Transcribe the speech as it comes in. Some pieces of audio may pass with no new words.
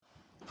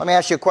Let me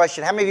ask you a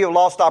question. How many of you have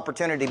lost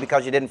opportunity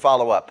because you didn't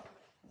follow up?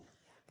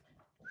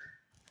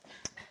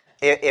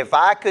 If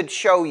I could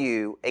show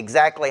you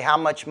exactly how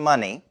much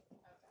money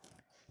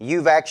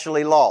you've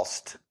actually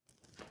lost,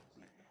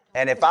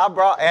 and if I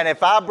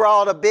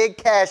brought a big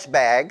cash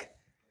bag,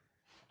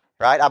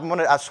 right?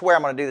 I swear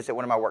I'm gonna do this at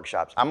one of my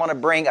workshops. I'm gonna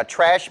bring a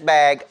trash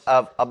bag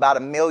of about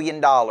 $1 million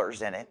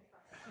in it,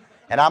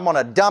 and I'm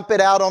gonna dump it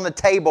out on the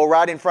table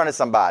right in front of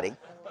somebody.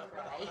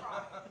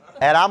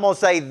 And I'm going to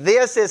say,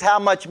 this is how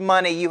much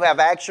money you have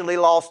actually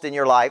lost in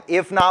your life,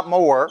 if not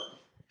more,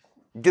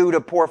 due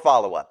to poor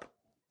follow-up.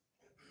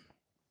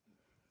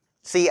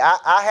 See,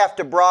 I have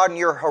to broaden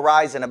your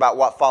horizon about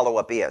what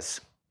follow-up is.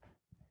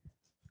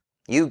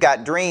 You've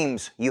got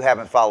dreams you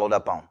haven't followed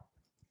up on.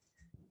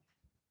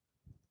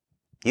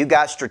 You've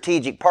got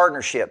strategic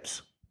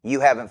partnerships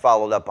you haven't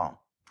followed up on.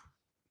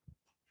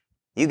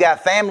 You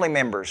got family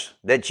members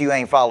that you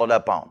ain't followed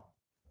up on,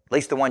 at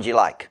least the ones you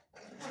like.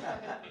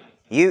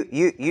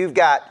 You've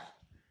got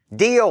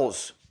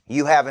deals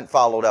you haven't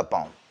followed up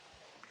on.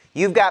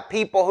 You've got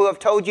people who have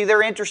told you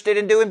they're interested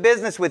in doing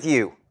business with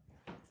you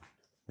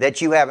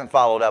that you haven't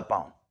followed up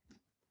on.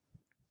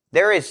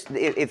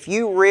 If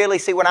you really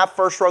see, when I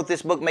first wrote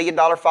this book, $1 Million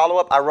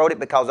Follow-Up, I wrote it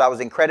because I was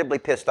incredibly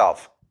pissed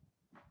off.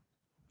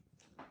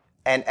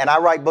 And I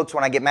write books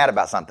when I get mad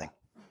about something.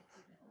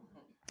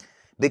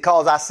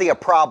 Because I see a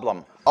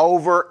problem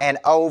over and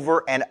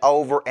over and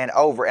over and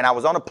over. And I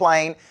was on a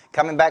plane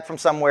coming back from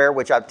somewhere,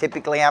 which I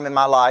typically am in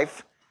my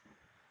life,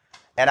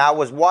 and I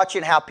was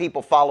watching how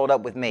people followed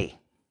up with me.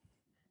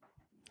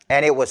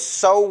 And it was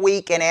so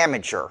weak and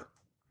amateur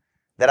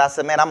that I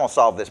said, man, I'm going to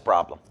solve this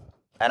problem.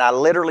 And I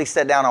literally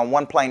sat down on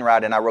one plane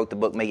ride and I wrote the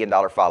book $1 Million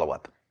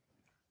Follow-Up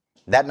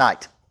that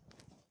night.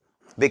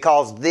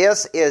 Because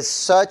this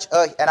is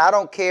and I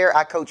don't care,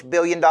 I coach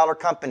billion-dollar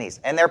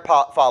companies and their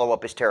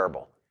follow-up is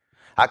terrible.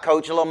 I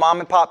coach little mom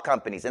and pop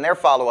companies and their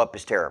follow-up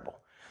is terrible.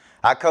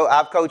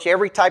 I've coached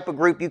every type of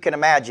group you can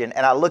imagine,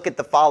 and I look at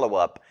the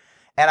follow-up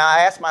and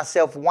I ask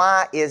myself,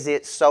 why is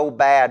it so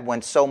bad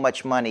when so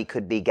much money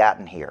could be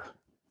gotten here?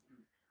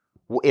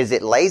 Is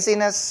it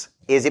laziness?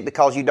 Is it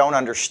because you don't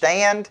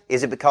understand?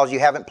 Is it because you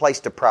haven't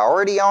placed a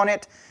priority on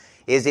it?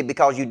 Is it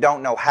because you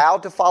don't know how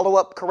to follow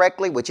up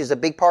correctly, which is a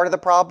big part of the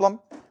problem?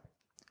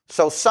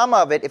 So some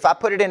of it, if I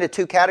put it into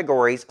two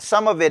categories,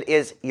 some of it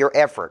is your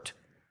effort.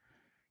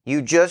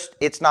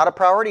 It's not a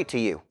priority to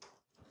you.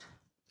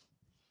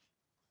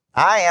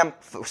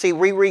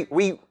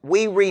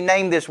 We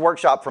renamed this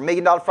workshop from $1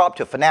 Million Follow-Up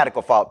to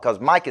Fanatical Follow-Up because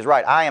Mike is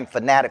right. I am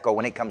fanatical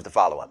when it comes to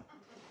follow-up.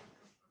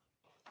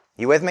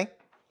 You with me?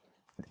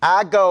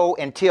 I go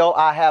until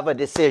I have a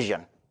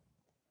decision.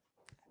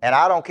 And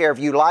I don't care if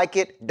you like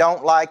it,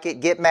 don't like it,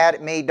 get mad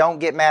at me, don't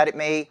get mad at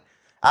me.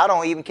 I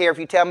don't even care if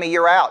you tell me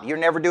you're out. You're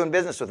never doing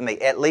business with me.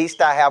 At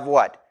least I have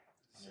what?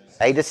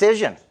 A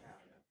decision.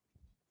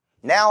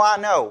 Now I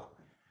know.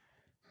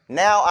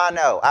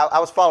 I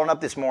was following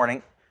up this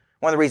morning.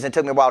 One of the reasons it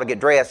took me a while to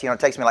get dressed, it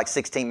takes me like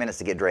 16 minutes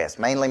to get dressed.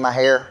 Mainly my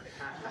hair.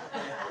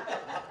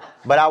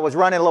 But I was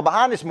running a little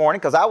behind this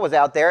morning because I was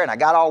out there and I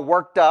got all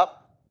worked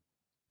up.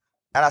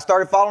 And I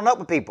started following up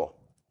with people.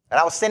 And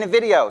I was sending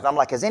videos. I'm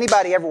like, has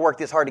anybody ever worked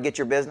this hard to get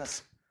your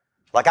business?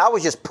 Like I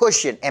was just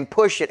pushing. And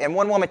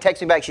one woman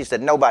texted me back. She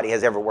said, nobody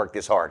has ever worked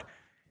this hard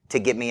to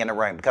get me in the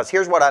room. Because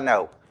here's what I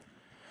know.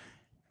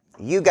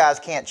 You guys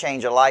can't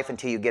change a life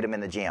until you get them in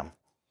the gym.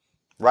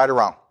 Right or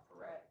wrong?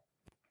 Correct.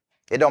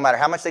 It don't matter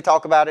how much they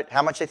talk about it,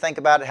 how much they think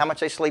about it, how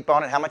much they sleep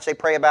on it, how much they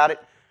pray about it.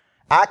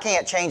 I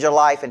can't change a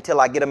life until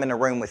I get them in the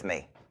room with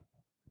me.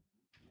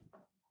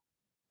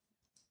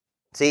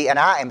 See, and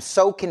I am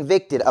so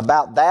convicted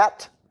about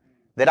that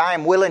I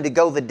am willing to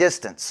go the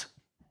distance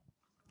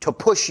to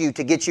push you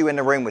to get you in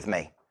the room with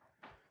me.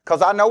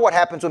 Because I know what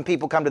happens when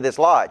people come to this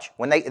lodge.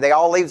 When they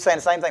all leave saying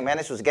the same thing, man,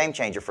 this was a game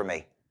changer for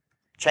me.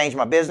 Changed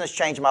my business,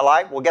 changed my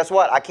life. Well, guess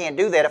what? I can't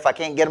do that if I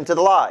can't get them to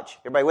the lodge.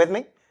 Everybody with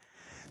me?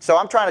 So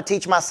I'm trying to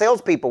teach my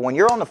salespeople, when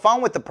you're on the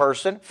phone with the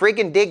person,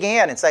 freaking dig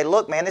in and say,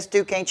 look, man, this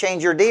dude can't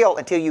change your deal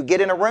until you get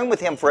in a room with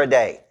him for a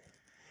day.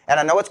 And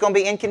I know it's going to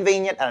be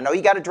inconvenient, and I know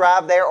you got to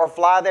drive there or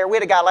fly there. We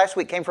had a guy last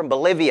week came from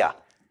Bolivia.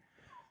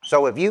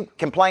 So if you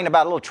complain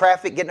about a little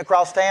traffic getting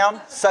across town,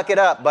 suck it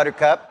up,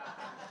 Buttercup.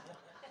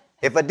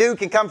 If a dude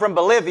can come from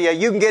Bolivia,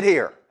 you can get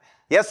here.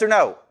 Yes or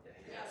no?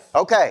 Yes.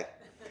 Okay.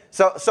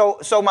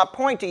 So my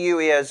point to you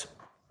is,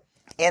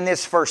 in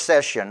this first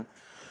session,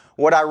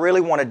 what I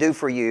really want to do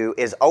for you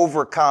is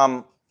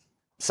overcome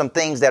some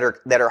things that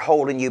are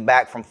holding you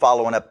back from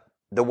following up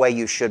the way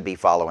you should be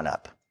following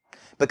up.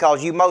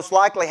 Because you most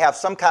likely have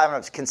some kind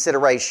of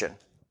consideration.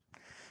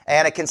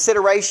 And a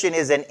consideration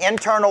is an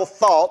internal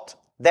thought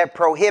that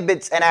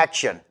prohibits an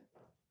action.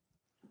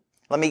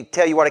 Let me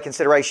tell you what a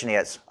consideration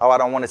is. Oh, I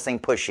don't want to seem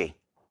pushy.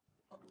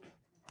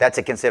 That's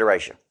a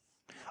consideration.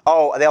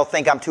 Oh, they'll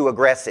think I'm too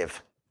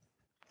aggressive.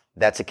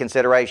 That's a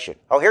consideration.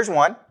 Oh, here's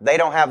one. They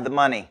don't have the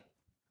money.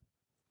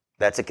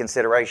 That's a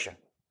consideration.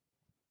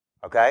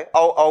 Okay?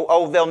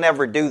 Oh, they'll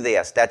never do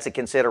this. That's a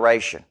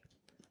consideration.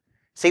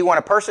 See, when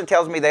a person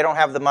tells me they don't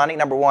have the money,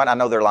 number one, I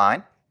know they're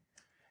lying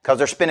because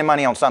they're spending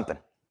money on something.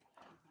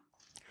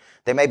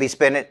 They may be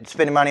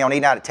spending money on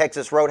eating out at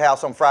Texas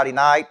Roadhouse on Friday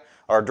night,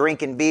 or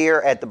drinking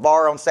beer at the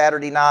bar on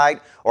Saturday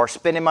night, or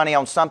spending money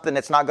on something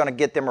that's not going to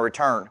get them a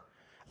return.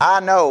 I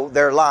know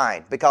they're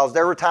lying, because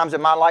there were times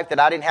in my life that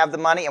I didn't have the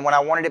money, and when I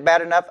wanted it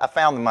bad enough, I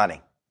found the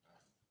money.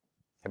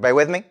 Everybody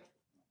with me?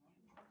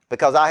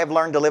 Because I have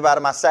learned to live out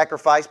of my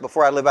sacrifice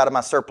before I live out of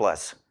my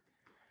surplus.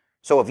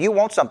 So if you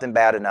want something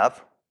bad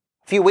enough,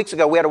 a few weeks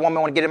ago we had a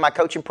woman want to get in my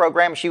coaching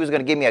program. She was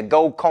going to give me a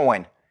gold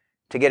coin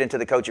to get into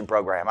the coaching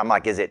program. I'm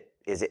like, is it,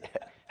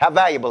 how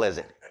valuable is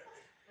it?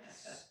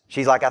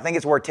 She's like, I think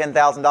it's worth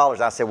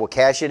 $10,000. I said, well,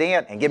 cash it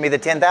in and give me the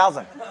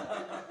 $10,000.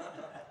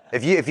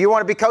 If you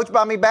want to be coached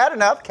by me bad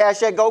enough, cash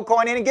that gold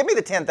coin in and give me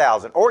the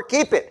 $10,000, or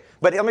keep it.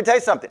 But let me tell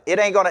you something. It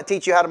ain't going to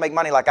teach you how to make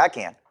money like I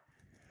can.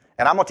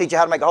 And I'm going to teach you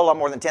how to make a whole lot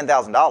more than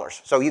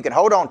 $10,000. So you can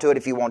hold on to it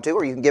if you want to,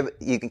 or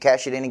you can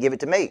cash it in and give it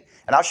to me.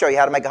 And I'll show you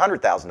how to make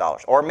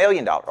 $100,000 or $1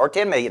 million or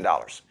 $10 million.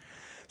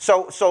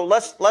 So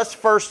let's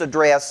first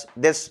address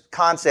this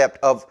concept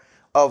of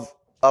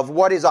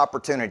what is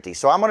opportunity.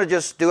 So I'm going to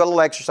just do a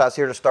little exercise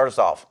here to start us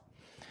off.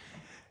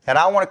 And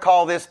I want to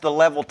call this the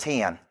level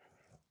 10.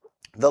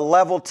 The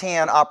level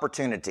 10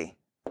 opportunity.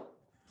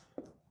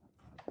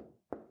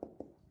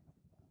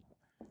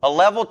 A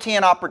level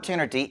 10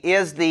 opportunity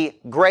is the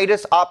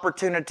greatest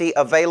opportunity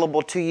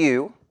available to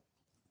you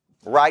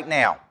right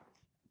now.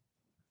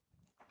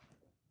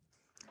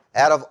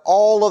 Out of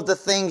all of the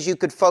things you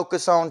could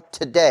focus on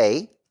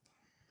today,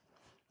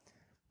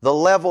 the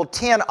level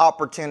 10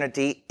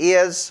 opportunity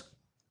is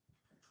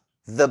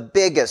the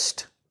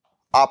biggest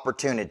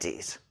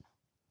opportunities.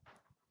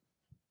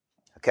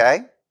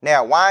 Okay?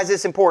 Now, why is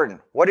this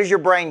important? What does your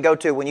brain go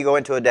to when you go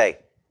into a day?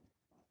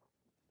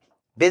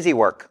 Busy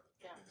work.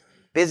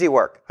 Busy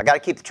work. I got to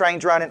keep the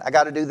trains running. I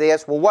got to do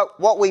this. Well,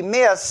 what we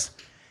miss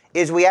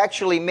is we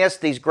actually miss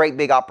these great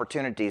big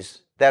opportunities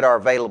that are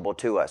available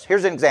to us.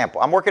 Here's an example.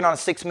 I'm working on a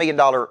 $6 million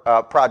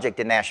project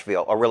in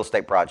Nashville, a real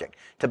estate project,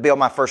 to build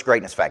my first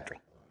greatness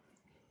factory.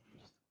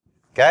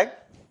 Okay?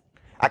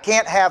 I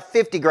can't have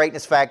 50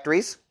 greatness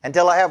factories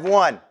until I have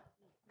one,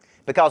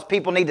 because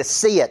people need to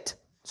see it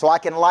so I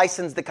can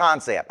license the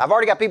concept. I've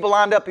already got people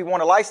lined up who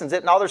want to license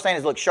it, and all they're saying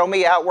is, look, show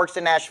me how it works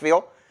in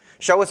Nashville.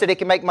 Show us that it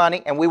can make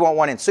money, and we want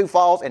one in Sioux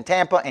Falls and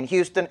Tampa and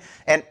Houston.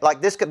 And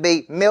like this could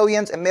be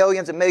millions and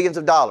millions and millions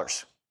of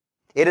dollars.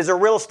 It is a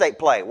real estate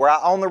play where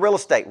I own the real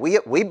estate.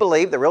 We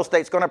believe the real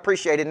estate's going to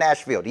appreciate in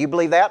Nashville. Do you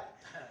believe that?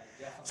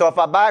 So if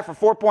I buy it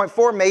for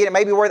 $4.4 million, it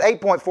may be worth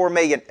 $8.4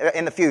 million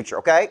in the future,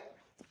 okay?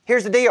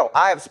 Here's the deal.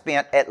 I have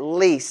spent at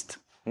least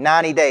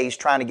 90 days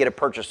trying to get a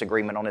purchase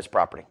agreement on this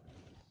property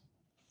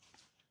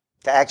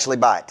to actually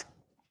buy it.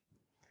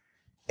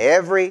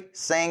 Every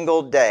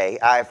single day,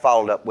 I have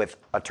followed up with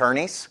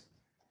attorneys,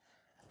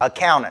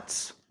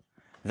 accountants,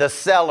 the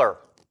seller,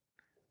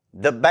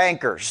 the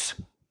bankers.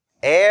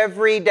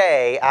 Every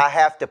day, I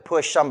have to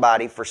push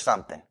somebody for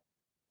something.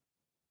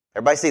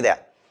 Everybody see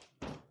that?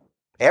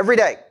 Every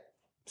day.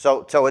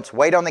 So it's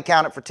wait on the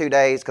accountant for 2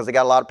 days because they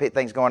got a lot of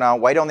things going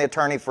on. Wait on the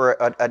attorney for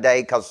a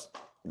day because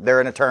they're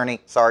an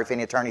attorney. Sorry if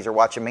any attorneys are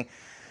watching me.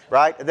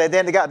 Right?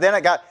 Then I got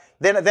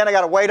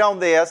to wait on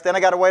this. Then I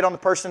got to wait on the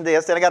person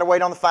this. Then I got to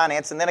wait on the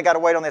finance. And then I got to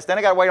wait on this. Then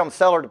I got to wait on the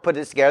seller to put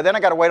this together. Then I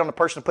got to wait on the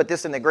person to put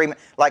this in the agreement.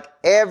 Like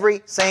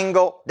every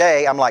single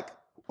day, I'm like,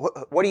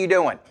 what are you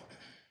doing?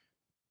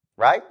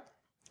 Right?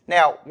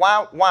 Now,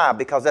 why?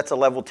 Because that's a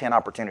level 10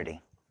 opportunity.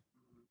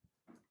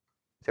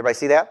 Does everybody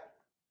see that?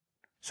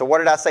 So what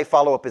did I say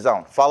follow-up is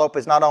on? Follow-up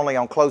is not only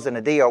on closing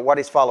a deal. What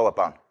is follow-up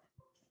on?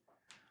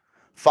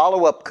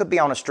 Follow-up could be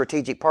on a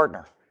strategic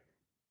partner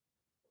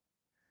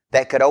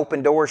that could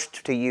open doors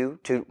to you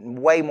to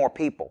way more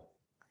people.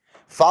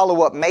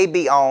 Follow-up may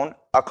be on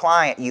a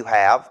client you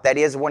have that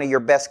is one of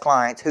your best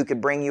clients who could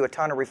bring you a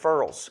ton of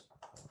referrals.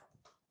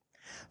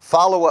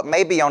 Follow-up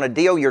may be on a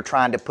deal you're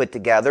trying to put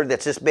together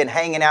that's just been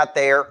hanging out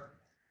there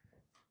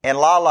in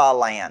la-la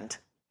land.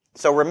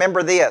 So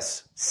remember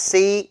this,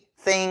 see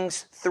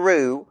things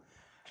through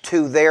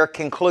to their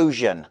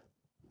conclusion.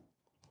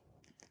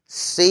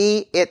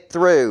 See it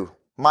through.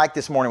 Mike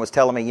this morning was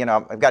telling me,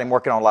 I've got him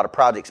working on a lot of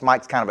projects.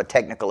 Mike's kind of a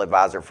technical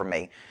advisor for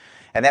me.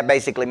 And that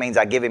basically means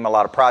I give him a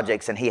lot of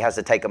projects and he has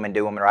to take them and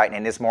do them, right?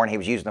 And this morning he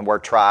was using the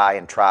word try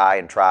and try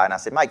and try. And I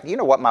said, Mike, you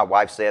know what my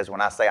wife says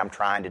when I say I'm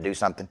trying to do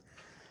something?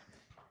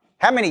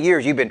 How many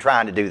years you been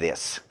trying to do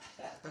this?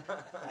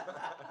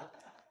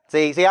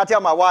 See, I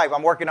tell my wife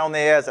I'm working on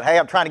this and hey,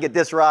 I'm trying to get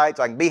this right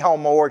so I can be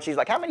home more. She's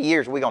like, how many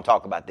years are we going to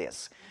talk about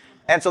this?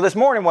 And so this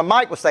morning when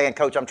Mike was saying,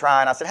 Coach, I'm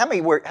trying, I said, how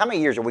many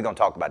years are we going to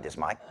talk about this,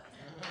 Mike?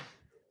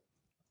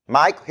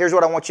 Mike, here's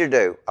what I want you to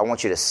do. I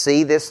want you to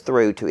see this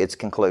through to its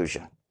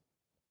conclusion.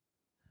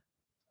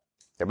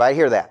 Everybody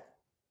hear that?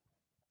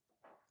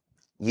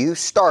 You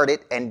start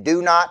it and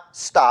do not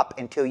stop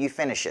until you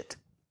finish it.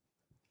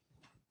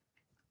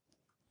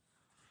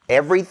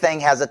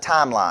 Everything has a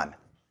timeline.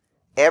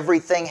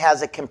 Everything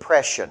has a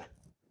compression.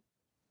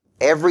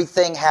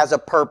 Everything has a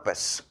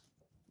purpose.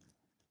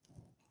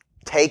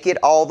 Take it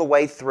all the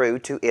way through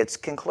to its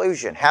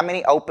conclusion. How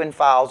many open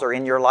files are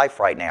in your life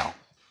right now?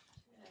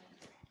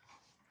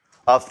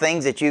 of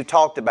things that you've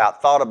talked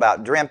about, thought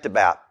about, dreamt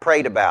about,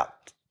 prayed about,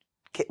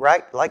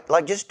 right?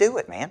 Like just do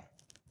it, man.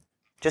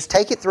 Just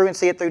take it through and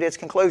see it through to its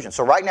conclusion.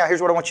 So right now,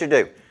 here's what I want you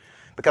to do,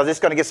 because it's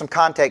going to give some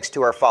context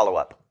to our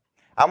follow-up.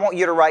 I want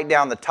you to write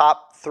down the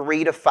top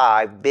 3 to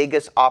 5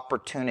 biggest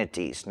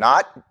opportunities,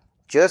 not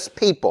just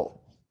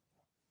people,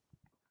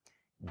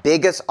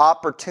 biggest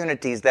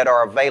opportunities that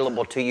are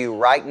available to you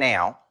right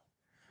now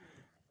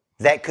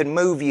that could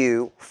move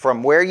you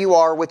from where you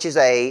are, which is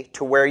A,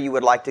 to where you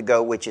would like to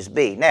go, which is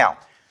B. Now,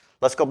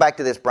 let's go back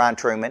to this, Brian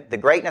Truman. The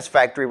Greatness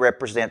Factory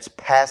represents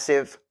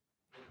passive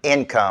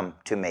income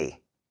to me.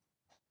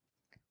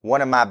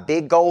 One of my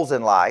big goals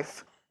in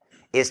life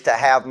is to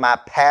have my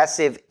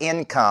passive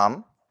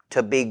income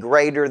to be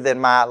greater than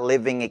my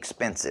living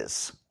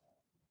expenses.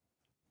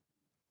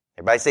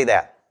 Everybody see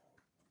that?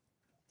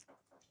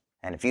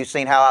 And if you've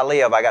seen how I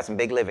live, I got some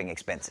big living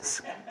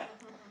expenses.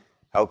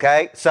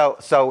 Okay?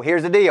 So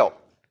here's the deal.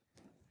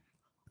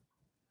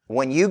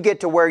 When you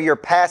get to where your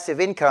passive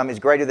income is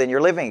greater than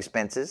your living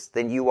expenses,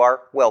 then you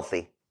are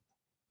wealthy.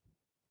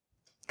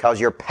 Because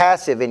your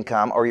passive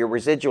income or your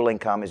residual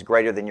income is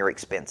greater than your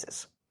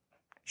expenses.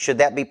 Should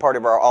that be part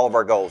of all of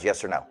our goals,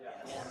 yes or no?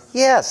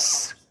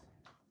 Yes.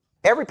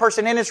 Every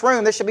person in this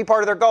room, this should be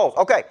part of their goals.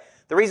 Okay,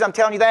 the reason I'm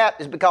telling you that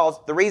is because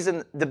the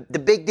reason, the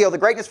big deal, the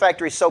Greatness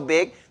Factory is so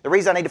big, the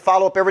reason I need to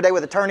follow up every day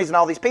with attorneys and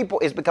all these people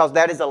is because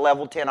that is a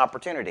level 10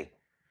 opportunity.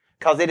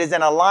 Because it is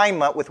in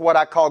alignment with what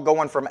I call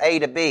going from A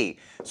to B.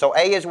 So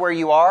A is where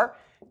you are,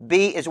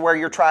 B is where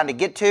you're trying to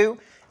get to,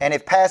 and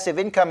if passive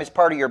income is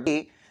part of your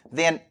B,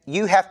 then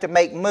you have to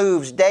make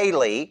moves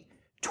daily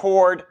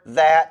toward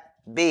that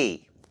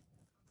B.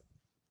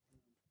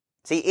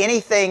 See,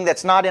 anything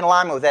that's not in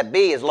alignment with that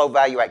B is low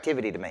value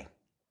activity to me.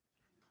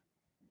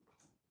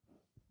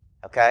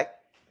 Okay?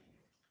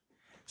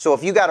 So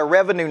if you got a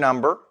revenue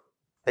number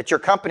that your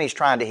company's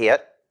trying to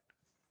hit,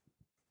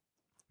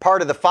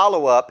 part of the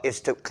follow-up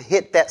is to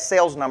hit that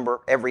sales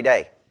number every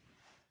day.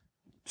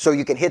 So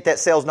you can hit that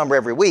sales number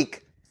every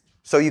week.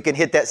 So you can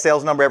hit that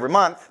sales number every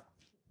month.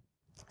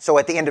 So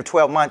at the end of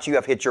 12 months, you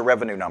have hit your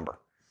revenue number.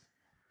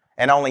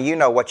 And only you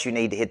know what you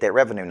need to hit that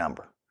revenue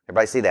number.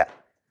 Everybody see that?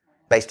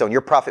 Based on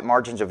your profit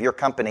margins of your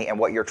company and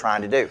what you're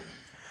trying to do.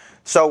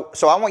 So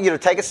I want you to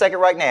take a second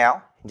right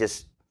now,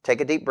 just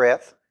take a deep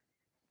breath,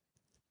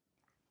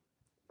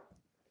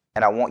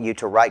 and I want you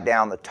to write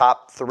down the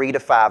top 3 to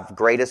 5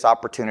 greatest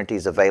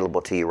opportunities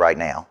available to you right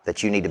now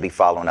that you need to be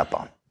following up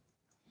on.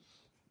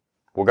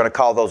 We're going to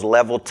call those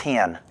level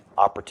 10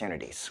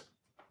 opportunities.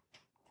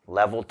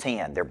 Level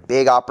 10, they're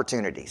big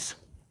opportunities.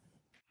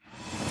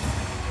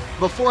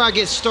 Before I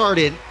get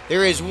started,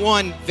 there is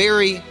one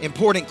very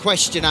important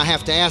question I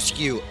have to ask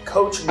you.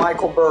 Coach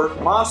Michael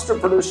Burt, Monster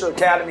Producer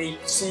Academy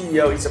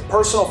CEO. He's a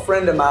personal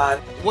friend of mine.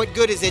 What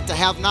good is it to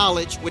have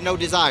knowledge with no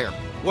desire?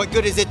 What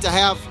good is it to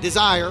have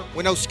desire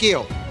with no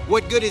skill?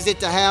 What good is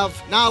it to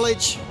have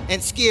knowledge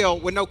and skill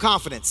with no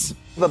confidence?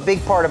 A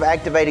big part of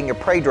activating your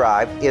prey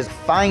drive is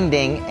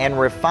finding and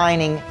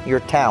refining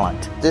your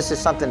talent. This is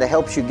something that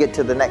helps you get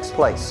to the next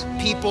place.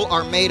 People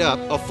are made up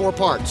of 4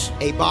 parts: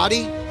 a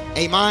body,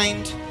 a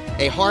mind,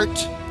 a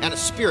heart, and a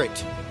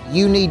spirit.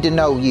 You need to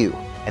know you,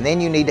 and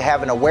then you need to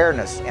have an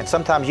awareness, and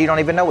sometimes you don't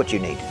even know what you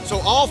need. So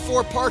all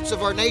 4 parts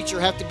of our nature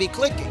have to be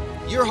clicking.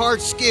 Your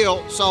hard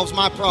skill solves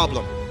my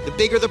problem. The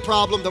bigger the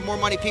problem, the more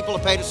money people will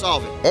pay to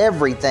solve it.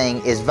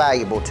 Everything is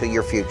valuable to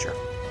your future.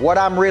 What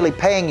I'm really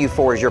paying you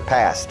for is your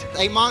past.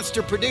 A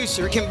monster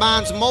producer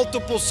combines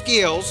multiple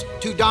skills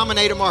to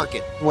dominate a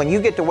market. When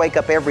you get to wake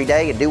up every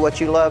day and do what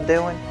you love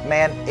doing,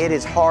 man, it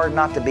is hard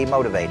not to be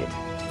motivated.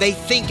 They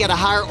think at a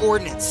higher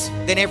ordinance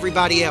than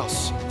everybody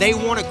else. They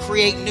want to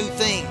create new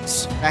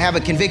things. I have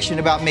a conviction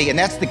about me, and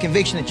that's the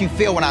conviction that you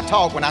feel when I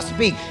talk, when I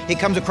speak. It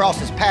comes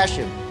across as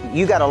passion.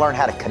 You got to learn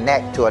how to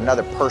connect to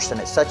another person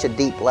at such a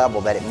deep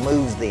level that it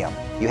moves them.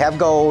 You have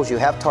goals, you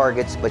have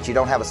targets, but you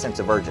don't have a sense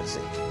of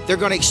urgency. They're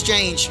going to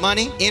exchange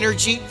money,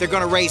 energy. They're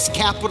going to raise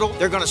capital.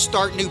 They're going to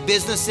start new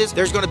businesses.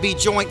 There's going to be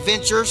joint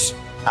ventures.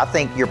 I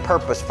think your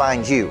purpose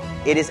finds you.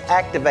 It is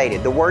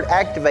activated. The word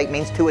activate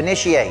means to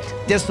initiate.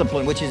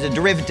 Discipline, which is a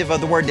derivative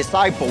of the word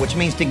disciple, which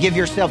means to give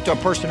yourself to a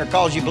person or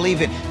cause you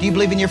believe in. Do you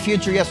believe in your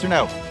future, yes or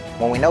no?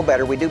 When we know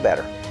better, we do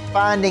better.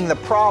 Finding the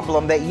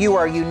problem that you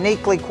are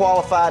uniquely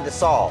qualified to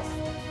solve,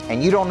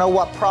 and you don't know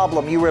what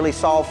problem you really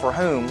solve for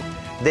whom,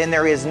 then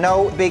there is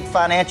no big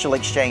financial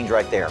exchange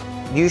right there.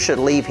 You should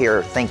leave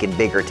here thinking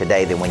bigger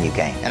today than when you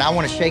came. And I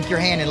want to shake your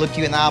hand and look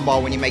you in the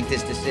eyeball when you make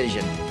this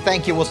decision.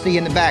 Thank you. We'll see you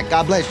in the back.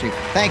 God bless you.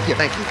 Thank you.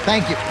 Thank you.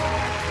 Thank you.